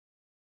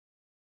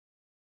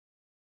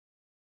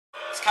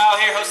Kyle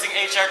here hosting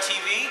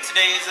HRTV.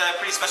 Today is a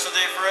pretty special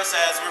day for us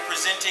as we're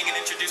presenting and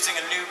introducing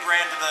a new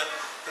brand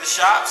to the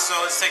shop. So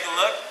let's take a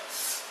look.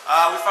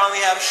 We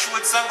finally have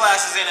Shwood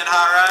Sunglasses in at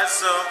Hot Rods.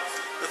 So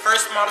the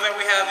first model that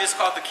we have is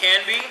called the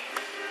Canby.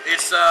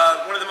 It's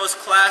one of the most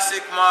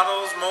classic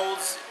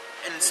molds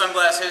in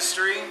sunglass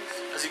history,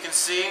 as you can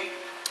see.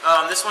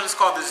 This one is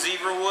called the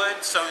Zebra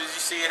Wood. So as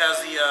you see, it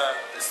has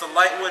it's the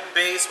light wood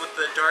base with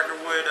the darker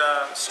wood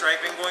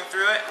striping going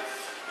through it.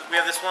 We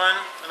have this one,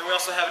 and then we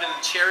also have it in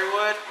the cherry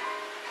wood.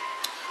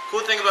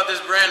 Cool thing about this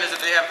brand is that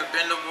they have the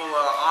bendable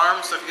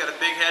arms, so if you got a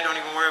big head, don't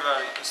even worry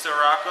about it, you can still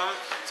rock them.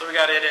 So we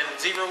got it in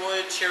zebra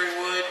wood, cherry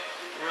wood,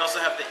 and we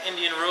also have the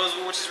Indian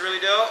rosewood, which is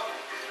really dope.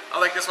 I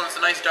like this one, it's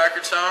a nice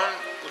darker tone,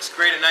 looks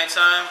great at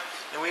nighttime.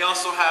 And we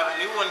also have a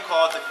new one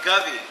called the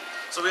Govey.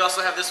 So we also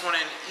have this one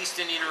in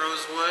East Indian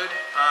rosewood,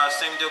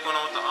 same deal going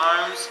on with the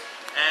arms.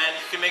 And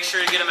you can make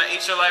sure to get them at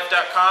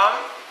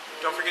hrlife.com.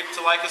 Don't forget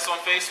to like us on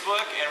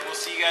Facebook, and we'll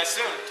see you guys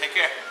soon. Take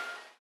care.